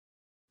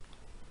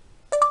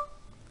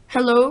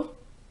Hello?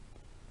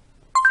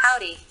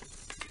 Howdy.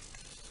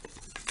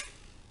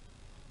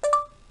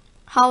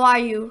 How are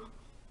you?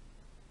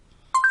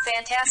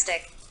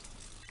 Fantastic.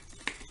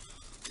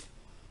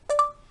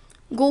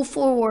 Go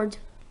forward.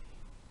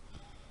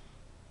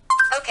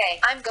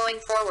 Okay, I'm going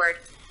forward.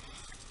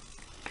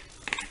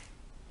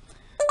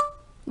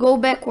 Go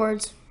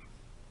backwards.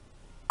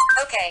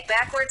 Okay,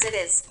 backwards it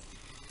is.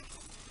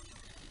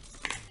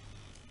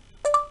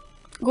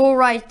 Go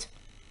right.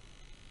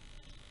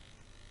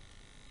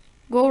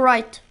 Go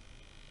right.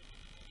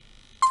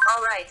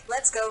 All right,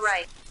 let's go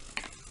right.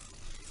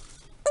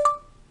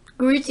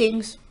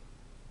 Greetings.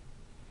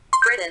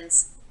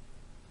 Britons.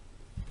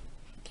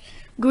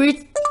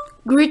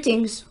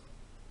 Greetings.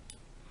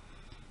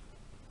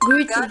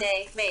 God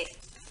day, mate.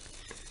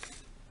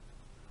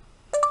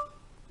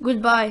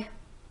 Goodbye.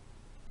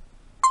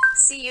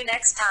 See you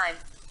next time.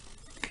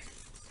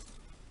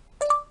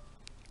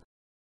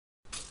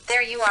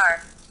 There you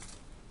are.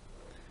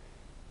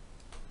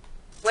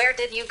 Where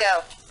did you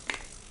go?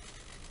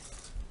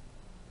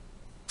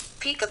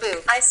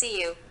 Peekaboo, I see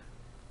you.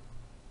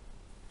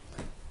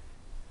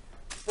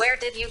 Where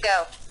did you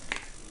go?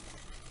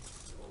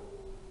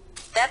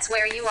 That's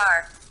where you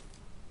are.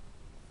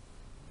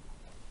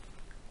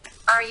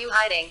 Are you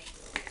hiding?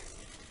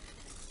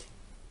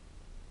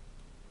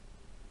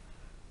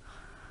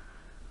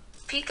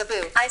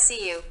 Peekaboo, I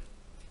see you.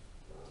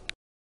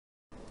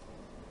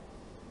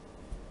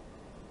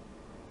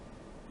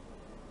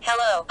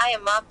 Hello, I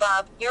am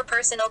MobBob, your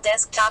personal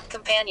desktop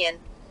companion.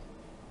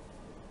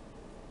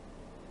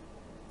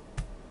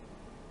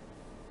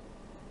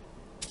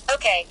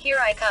 Okay, here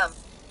I come.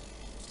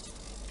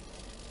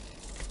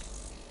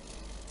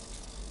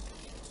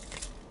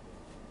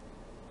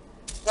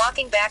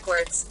 Walking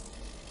backwards.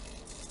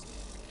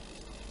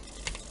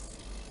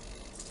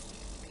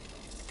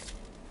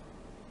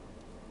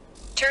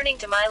 Turning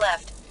to my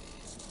left.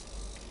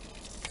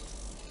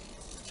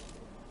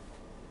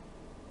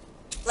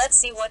 Let's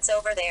see what's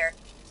over there.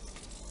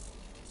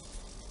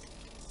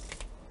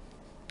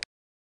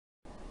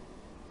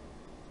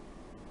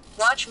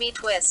 Watch me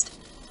twist.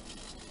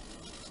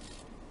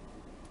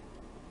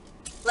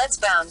 Let's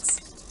bounce.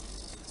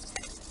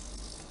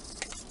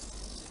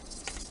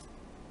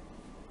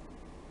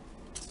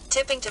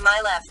 Tipping to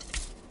my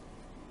left.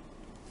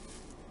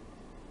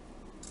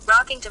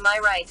 Rocking to my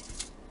right.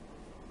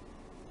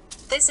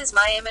 This is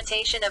my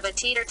imitation of a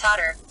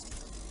teeter-totter.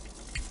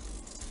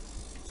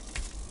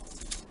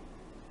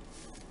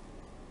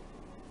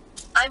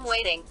 I'm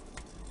waiting.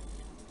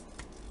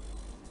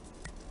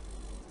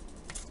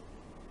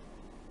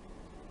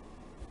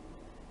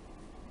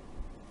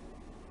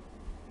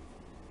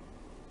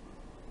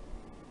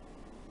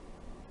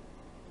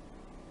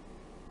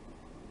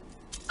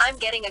 I'm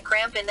getting a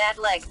cramp in that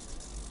leg.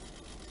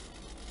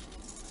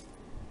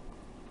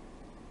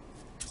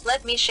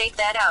 Let me shake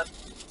that out.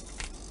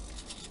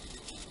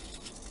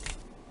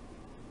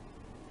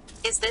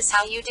 Is this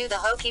how you do the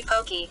hokey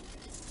pokey?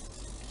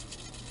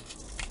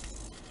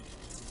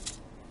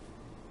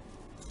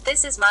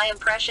 This is my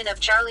impression of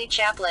Charlie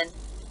Chaplin.